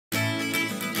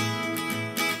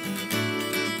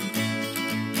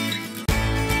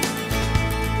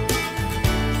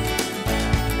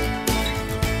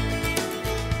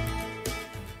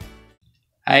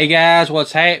Hey guys,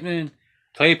 what's happening?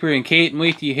 Clipper and Kitten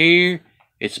with you here.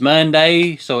 It's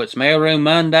Monday, so it's Mailroom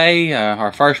Monday.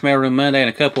 Our first Mailroom Monday in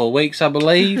a couple of weeks, I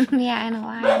believe. Yeah, in a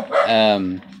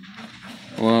while.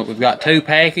 Well, we've got 2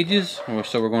 packages,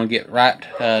 so we're going to get right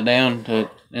down to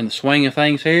in the swing of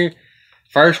things here.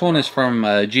 First one is from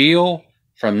Jill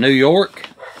from New York.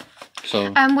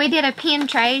 So we did a pin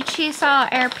trade. She saw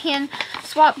our pin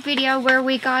swap video where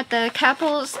we got the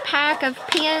couples pack of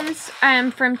pins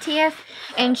from Tiff,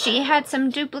 and she had some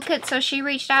duplicates, so she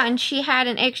reached out and she had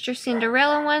an extra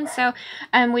Cinderella one, so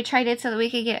we traded so that we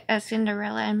could get a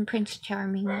Cinderella and Prince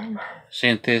Charming one.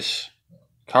 Sent this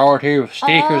card here with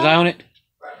stickers on it.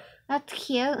 That's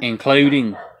cute.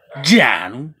 Including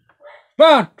John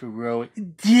Bonteroy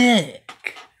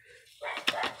Dick.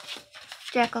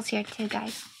 Jekyll's here too,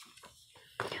 guys.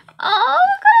 Oh,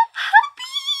 look at a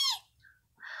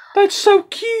puppy! That's so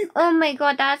cute. Oh my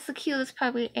god, that's the cutest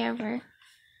puppy ever.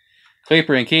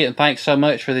 Clipper and Kitten, thanks so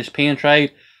much for this pin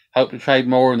trade. Hope to trade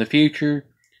more in the future.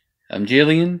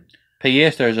 Jillian,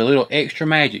 P.S. There's a little extra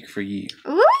magic for you.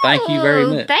 Ooh, thank you very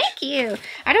much. Thank you.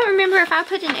 I don't remember if I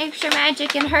put an extra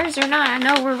magic in hers or not. I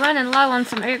know we're running low on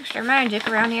some extra magic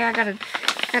around here. I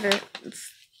gotta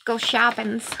go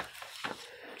shopping.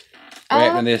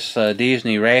 Wrapping this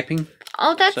Disney wrapping.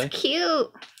 Oh, that's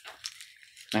cute.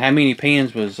 Now, how many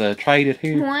pins was traded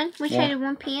here? One. We traded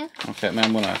 1 pin. Okay, man,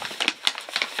 I'm gonna.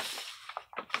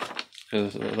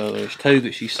 Because there's 2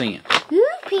 that she sent. 2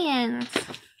 pins.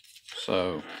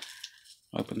 So,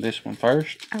 open this one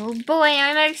first. Oh boy,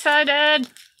 I'm excited.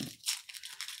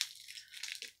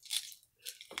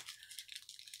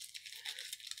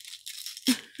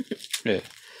 Yeah.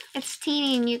 It's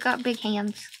teeny and you got big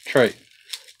hands. True.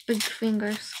 Big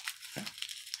fingers.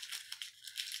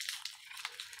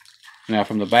 Now,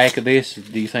 from the back of this,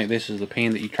 do you think this is the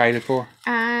pin that you traded for?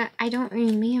 I don't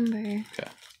remember. Okay.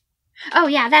 Oh,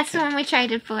 yeah, that's the one we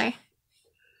traded for.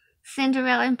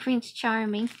 Cinderella and Prince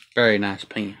Charming. Very nice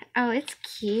pin. Oh, it's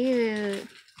cute.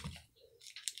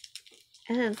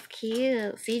 Oh, it's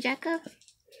cute. See, Jacob?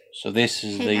 So this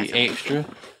is the extra.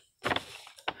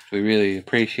 We really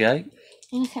appreciate.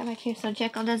 Let me set right here so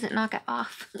Jekyll doesn't knock it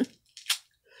off.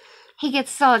 He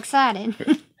gets so excited.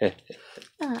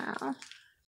 Oh.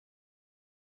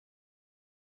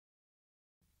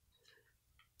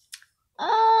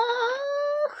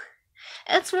 Oh,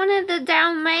 it's one of the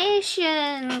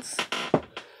Dalmatians.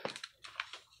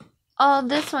 Oh,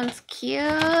 this one's cute.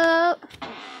 Oh,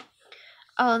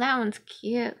 that one's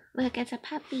cute. Look, it's a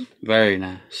puppy. Very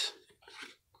nice.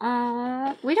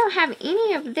 Oh, we don't have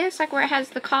any of this, like where it has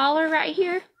the collar right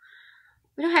here.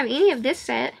 We don't have any of this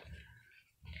set.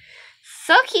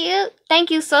 So cute.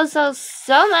 Thank you so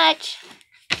much.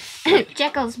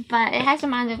 Jekyll's butt. It has a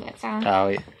mind of its own. Oh,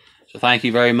 yeah. So thank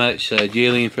you very much,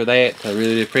 Jillian, for that. I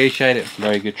really appreciate it.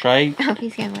 Very good trade. I hope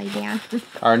he's going to lay down.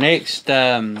 Our next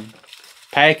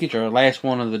package, our last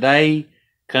one of the day,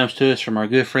 comes to us from our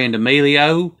good friend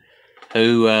Emilio,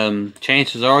 who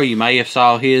chances are you may have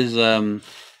saw his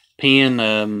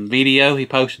pin video he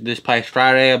posted this past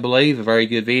Friday, I believe. A very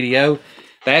good video.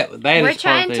 We're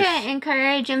trying to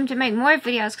encourage him to make more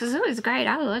videos because it was great.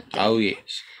 I loved it. Oh,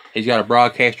 yes. He's got a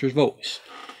broadcaster's voice.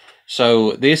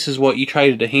 So, this is what you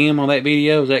traded to him on that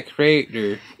video, is that correct?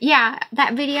 Or? Yeah,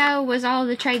 that video was all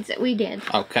the trades that we did.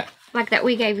 Okay. Like that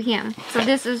we gave him. Okay. So,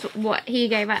 this is what he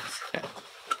gave us. Okay.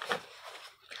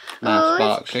 Nice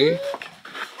box here.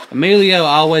 Emilio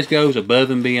always goes above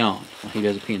and beyond when he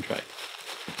does a pin trade.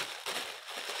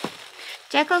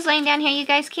 Jekyll's laying down here. You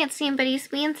guys can't see him, but he's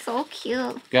being so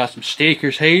cute. Got some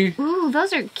stickers here. Ooh,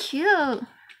 those are cute.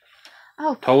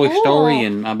 Oh, Toy cool. Story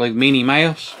and I believe Minnie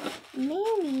Mouse.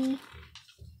 Minnie.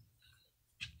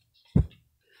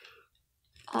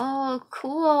 Oh,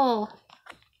 cool.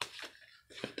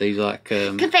 These like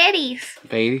confettis.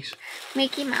 Confettis.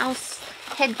 Mickey Mouse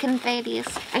head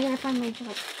confettis. I gotta find my jar.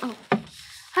 Oh,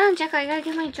 hold on, Jekyll. I gotta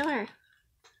get my jar.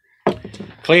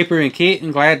 Clipper and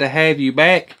Kitten, glad to have you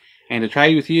back and to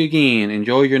trade with you again.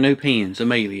 Enjoy your new pins,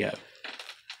 Emilio.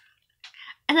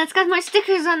 And that's got my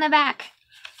stickers on the back.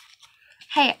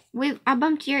 Hey, I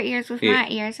bumped your ears with my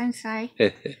ears. I'm sorry.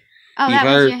 Oh, that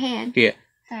was your hand. Yeah.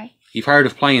 Sorry. You've heard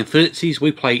of playing footsies?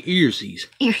 We play earsies.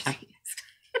 Earsies.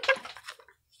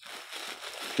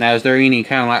 Now, is there any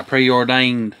kind of like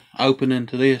preordained opening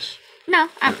to this? No,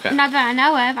 okay. Not that I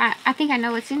know of. I think I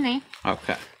know what's in there.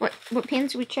 Okay. What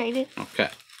pins we traded? Okay.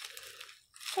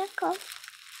 Circle.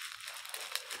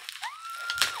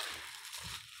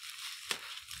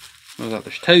 Looks like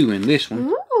there's 2 in this one.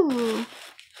 Ooh.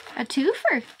 A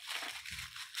twofer.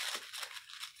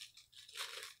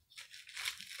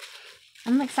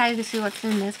 I'm excited to see what's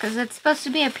in this because it's supposed to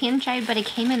be a pin trade, but it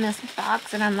came in this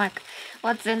box, and I'm like,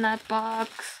 what's in that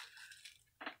box?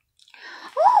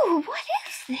 Ooh, what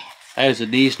is this? That is a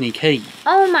Disney key.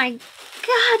 Oh my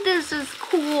god, this is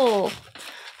cool.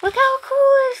 Look how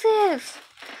cool is this?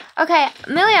 Okay,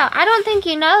 Emilio, I don't think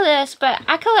you know this, but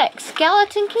I collect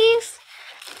skeleton keys,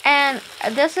 and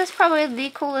this is probably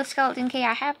the coolest skeleton key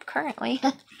I have currently.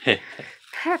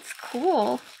 That's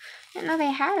cool. I didn't know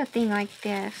they had a thing like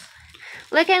this.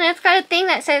 Look, and it's got a thing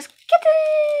that says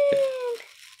Kitten.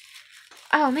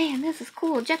 Oh man, this is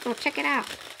cool. Jekyll, check it out.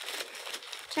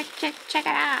 Check it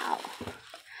out.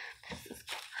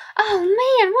 Oh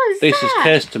man, what is this that?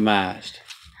 This is customized.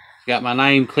 Got my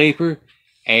name Clipper,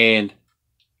 and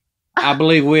I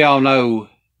believe we all know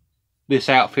this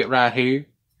outfit right here.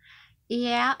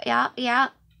 Yeah.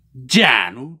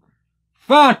 Donald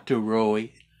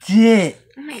Fauntleroy. Yeah.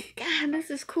 Oh my god, this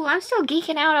is cool. I'm still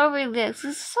geeking out over this.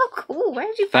 This is so cool. Where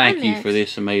did you find this? Thank you for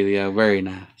this, Emilio. Very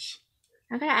nice.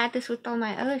 I'm gonna add this with all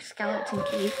my other skeleton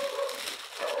keys.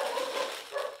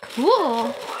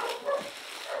 Cool.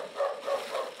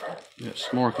 Got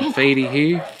some more confetti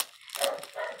here.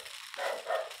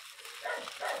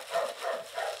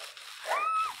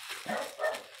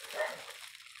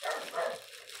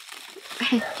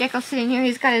 Jekyll's sitting here.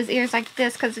 He's got his ears like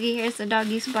this because he hears the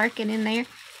doggies barking in there.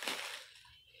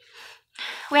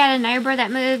 We had a neighbor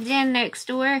that moved in next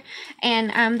door,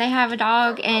 and they have a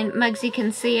dog, and Muggsy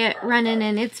can see it running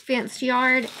in its fenced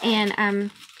yard,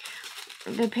 and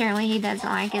apparently he doesn't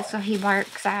like it, so he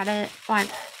barks at it like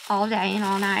all day and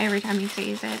all night every time he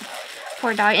sees it.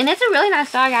 Poor dog. And it's a really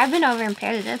nice dog. I've been over and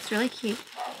petted it. It's really cute.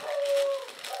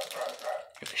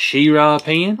 Got a She-Ra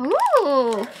pen.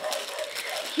 Ooh!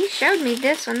 He showed me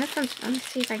this one. This one's, let me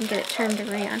see if I can get it turned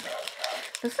around.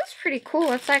 This is pretty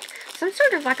cool. It's like some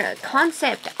sort of like a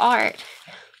concept art,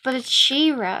 but it's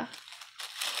She-Ra.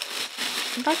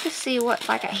 I'd like to see what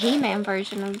like a He-Man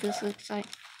version of this looks like.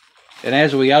 And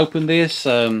as we open this,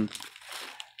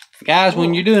 guys,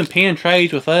 when you're doing pen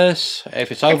trades with us,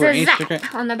 if it's over Instagram,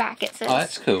 zap on the back it says. Oh,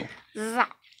 that's cool.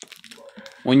 Zap.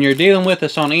 When you're dealing with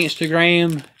us on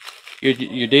Instagram,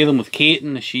 you're dealing with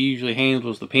Kitten. She usually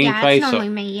handles the pen trades. Yeah, it's normally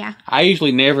me, yeah. I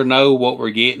usually never know what we're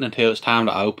getting until it's time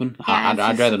to open. Yeah,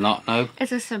 I'd rather not know.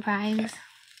 It's a surprise.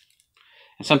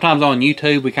 And sometimes on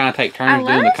YouTube, we kind of take turns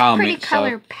doing the comments. Pretty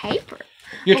color paper.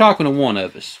 You're talking to one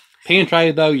of us. Pen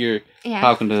trade, though, you're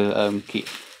talking to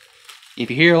Kitten. If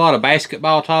you hear a lot of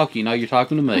basketball talk, you know you're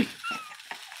talking to me.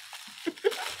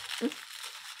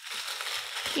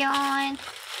 Yawn.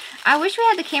 I wish we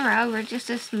had the camera over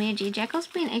just a smidgy. Jekyll's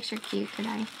being extra cute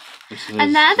today.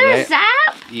 Another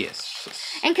zap?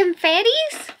 Yes. And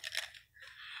confettis?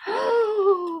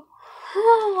 Oh.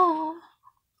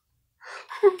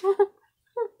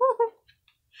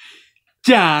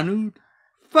 Donald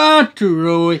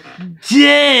Fauntleroy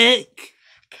Jack.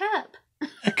 Cup.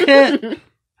 A cup.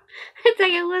 It's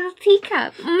like a little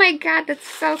teacup. Oh my god, that's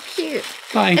so cute.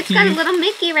 Thank you. It's got a little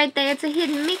Mickey right there. It's a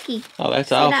hidden Mickey. Oh, that's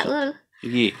See awesome. That little...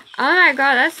 Yeah. Oh my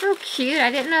god, that's so cute. I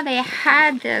didn't know they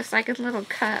had this, like a little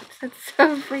cups. That's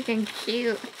so freaking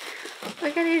cute.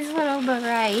 Look at his little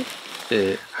beret.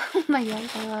 Yeah. Oh my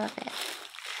gosh, I love it.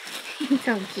 He's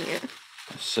so cute.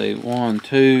 Let's see. 1,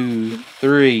 2,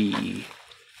 3.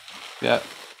 Got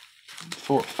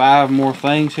 4, 5 more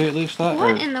things here, it looks like.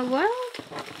 What in the world?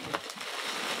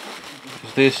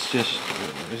 Is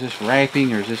this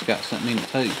wrapping, or has this got something in it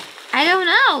too? I don't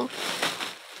know.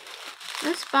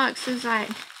 This box is like,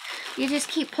 you just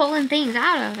keep pulling things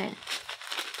out of it.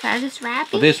 So I just wrap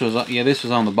it? Well, this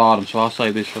was on the bottom, so I'll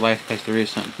save this for last in case there is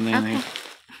something in there.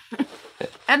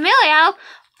 Emilio,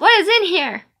 what is in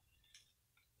here?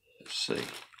 Let's see.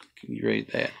 Can you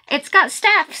read that? It's got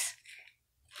stuffs.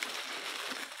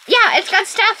 Yeah, it's got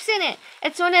stuffs in it.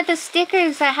 It's one of the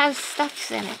stickers that has stuffs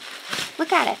in it.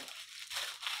 Look at it.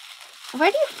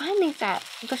 Where do you find these at?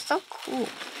 They're so cool.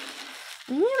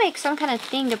 We need to make some kind of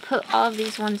thing to put all of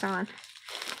these ones on.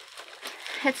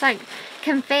 It's like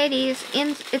confettis.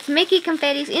 It's Mickey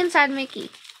confettis inside Mickey.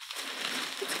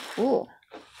 It's cool.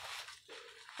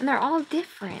 And they're all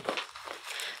different.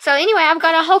 So anyway, I've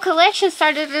got a whole collection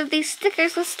started of these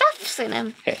stickers with stuffs in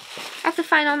them. I have to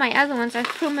find all my other ones. I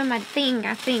put them in my thing,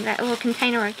 I think. That little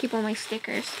container where I keep all my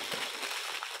stickers.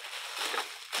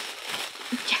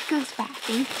 Jacko's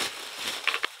backing.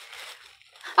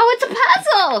 Oh, it's a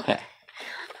puzzle!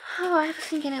 Oh, I was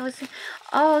thinking it was...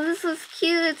 Oh, this is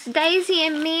cute. It's Daisy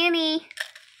and Minnie.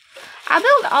 I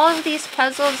built all of these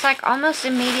puzzles like almost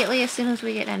immediately as soon as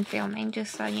we get done filming,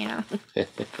 just so you know.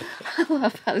 I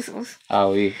love puzzles.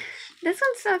 Oh, yeah. This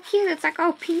one's so cute. It's like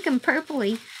all pink and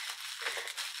purpley.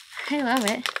 I love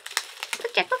it.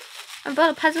 Look, Jekyll. Wanna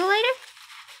build a puzzle later?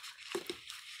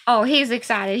 Oh, he's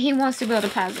excited. He wants to build a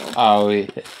puzzle. Oh, yeah.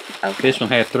 Okay. This one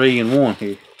had 3 in 1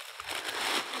 here.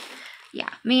 Yeah,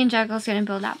 me and Juggle's gonna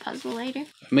build that puzzle later.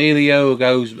 Emilio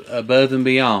goes above and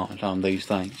beyond on these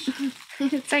things.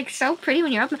 It's like so pretty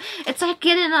when you're open. It's like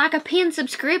getting like a pin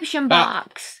subscription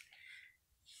box.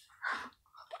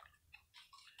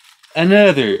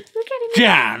 Another Look at him.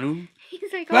 John.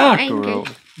 He's like all angry.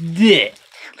 Yeah.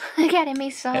 Look at him.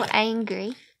 He's so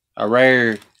angry. A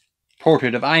rare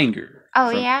portrait of anger. Oh,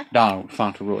 yeah? Donald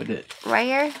Fauntleroy did.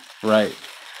 Rare? Right.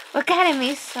 Look at him.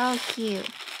 He's so cute.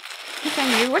 He's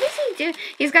angry. What does he do?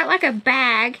 He's got like a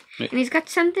bag, and he's got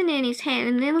something in his hand,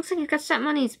 and it looks like he's got something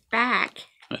on his back.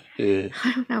 I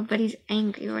don't know, but he's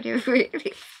angry, whatever it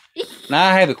is.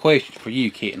 Now, I have a question for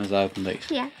you, Kitten, as I open these.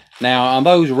 Yeah. Now, on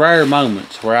those rare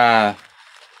moments where I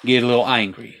get a little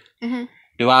angry,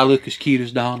 do I look as cute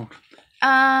as Donald?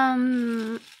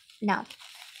 No.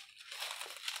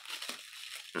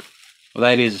 Well,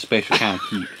 that is a special kind of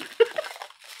cute.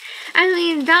 I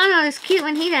mean, Donald is cute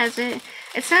when he does it.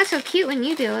 It's not so cute when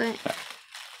you do it.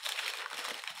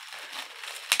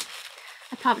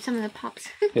 I popped some of the pops.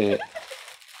 Yeah.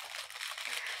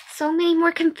 So many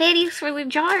more confettis for the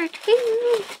jar.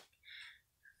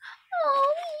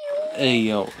 Oh, Hey,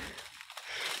 yo.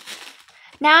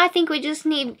 now I think we just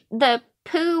need the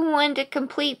poo one to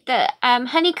complete the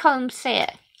honeycomb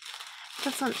set.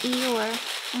 That's on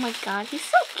Eeyore. Oh my god, he's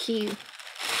so cute.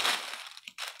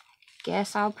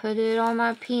 Guess I'll put it on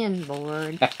my pin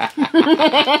board. Was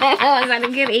that a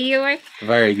good Eeyore?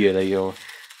 Very good, Eeyore.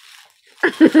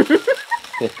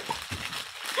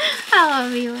 I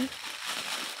love Eeyore.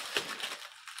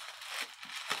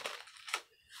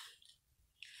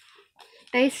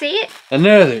 They see it?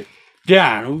 Another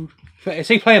Donald. Is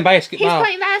he playing basketball? He's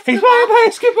playing basketball. He's playing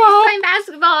basketball. He's playing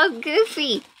basketball with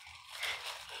Goofy.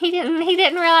 He didn't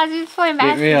realize he was playing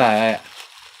basketball. Didn't realize that.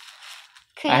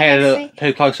 I had it up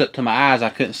too close up to my eyes. I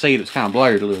couldn't see it. It was kind of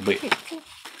blurred a little bit.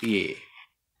 Yeah.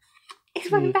 He's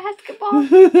playing basketball.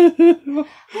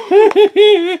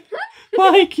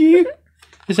 Thank you.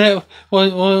 Is that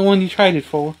one you traded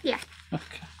for? Yeah.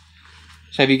 Okay.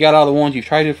 So have you got all the ones you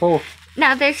traded for?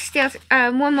 No, there's still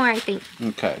one more, I think.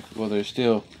 Okay. Well, there's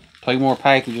still 2 more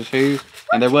packages here.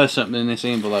 And there was something in this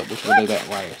envelope, which will do that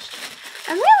last.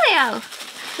 Emilio!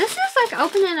 This is like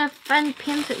opening a fun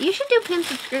pin. You should do pin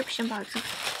subscription boxes.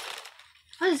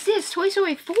 What is this? Toy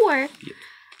Story 4? Yeah.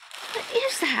 What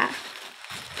is that?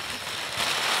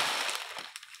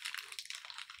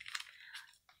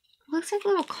 Looks like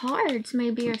little cards,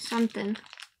 maybe, or something.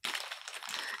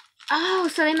 Oh,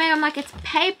 so they made them like it's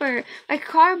paper, like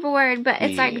cardboard, but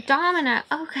it's like domino.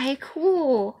 Okay,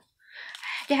 cool.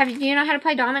 Do you know how to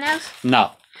play dominoes?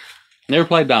 No. Never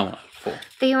played dominoes before.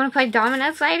 Do you want to play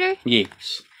dominoes later?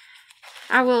 Yes.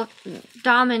 I will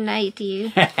dominate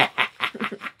you.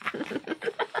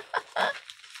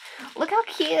 Look how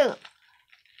cute.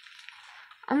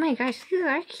 Oh my gosh, these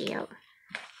are cute.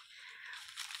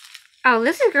 Oh,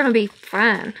 this is going to be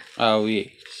fun. Oh,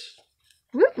 yes.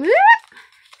 Whoop, whoop.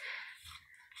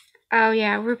 Oh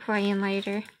yeah, we're playing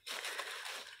later.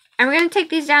 And we're gonna take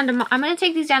these down to. I'm gonna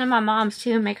take these down to my mom's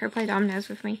too and make her play dominoes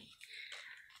with me.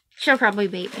 She'll probably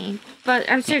beat me, but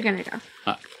I'm still gonna go.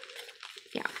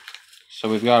 Yeah. So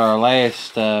we've got our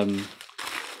last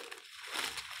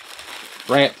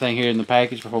wrap thing here in the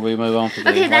package before we move on to the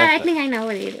okay, that I think I know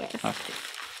what it is. Okay.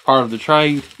 Part of the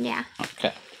trade? Yeah.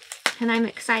 Okay. And I'm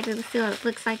excited to see what it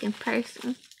looks like in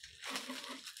person.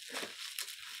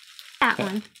 That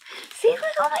one. See, look,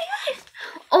 oh my god.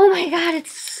 Oh my god,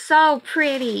 it's so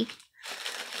pretty.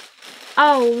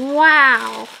 Oh,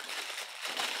 wow.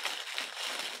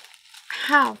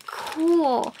 How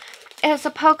cool. It's a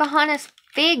Pocahontas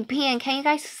fig pen. Can you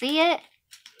guys see it?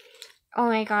 Oh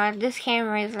my god, this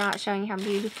camera is not showing how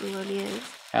beautiful it is.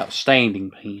 Outstanding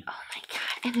pen. Oh my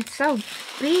god, and it's so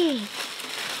big.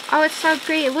 Oh, it's so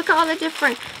pretty. Look at all the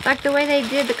different, like the way they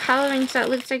did the coloring so it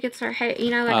looks like it's her hair, you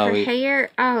know, like her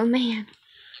hair. Oh man.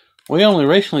 We only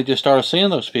recently just started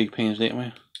seeing those fig pens, didn't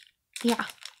we? Yeah.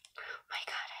 Oh my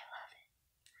god, I love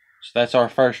it. So that's our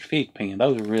first fig pen.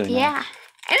 Those are really nice. Yeah.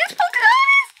 And it's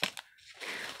Pocahontas!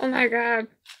 Oh my god.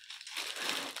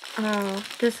 Oh,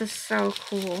 this is so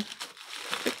cool.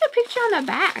 Look at the picture on the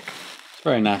back. It's a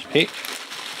very nice picture.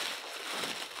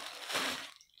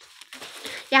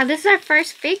 Yeah, this is our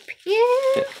first fig pen.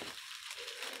 Yeah.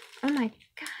 Oh my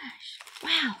gosh.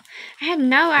 Wow. I had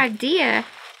no idea.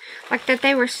 Like that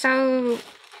they were so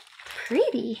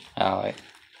pretty. Oh,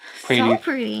 pretty. So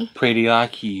pretty. Pretty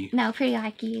like you. No, pretty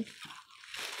like you.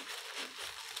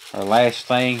 Our last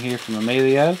thing here from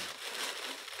Emilio.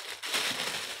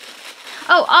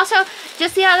 Oh, Oh, also,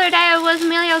 just the other day it was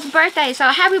Emilio's birthday, so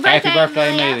happy birthday, Happy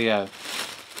birthday, Emilio. Emilio.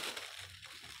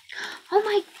 Oh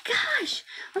my gosh,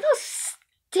 are those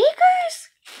stickers?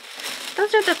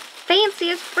 Those are the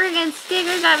fanciest friggin'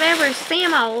 stickers I've ever seen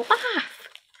in my life.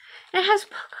 And it has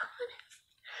Pocahontas.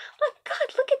 Oh my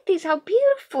god, look at these, how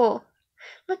beautiful.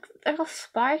 Look, they're all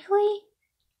sparkly.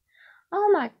 Oh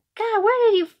my god,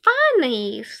 where did you find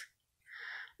these?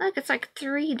 Look, it's like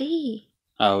 3D.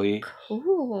 Oh, yeah.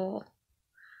 Cool.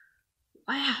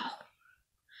 Wow.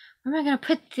 Where am I going to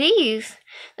put these?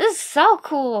 This is so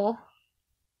cool.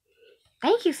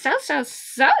 Thank you so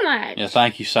much. Yeah,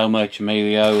 thank you so much,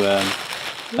 Emilio.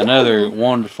 Another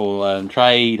wonderful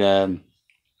trade.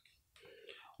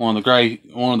 One of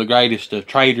the greatest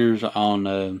traders on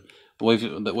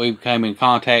that we've come in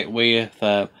contact with.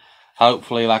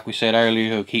 Hopefully, like we said earlier,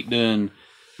 he'll keep doing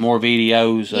more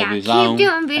videos of his own.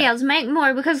 Yeah, keep doing videos. Make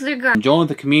more because they're great. Join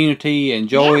the community.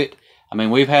 Enjoy it. I mean,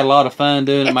 we've had a lot of fun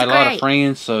doing it. Made a lot of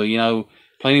friends. So, you know,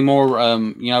 plenty more,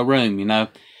 room, you know.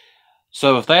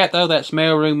 So, with that, though, that's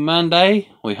Mailroom Monday.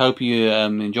 We hope you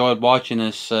enjoyed watching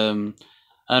us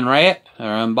unwrap or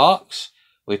unbox.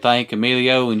 We thank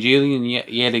Emilio and Jillian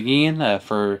yet again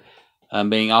for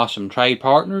being awesome trade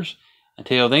partners.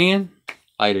 Until then,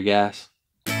 later, guys.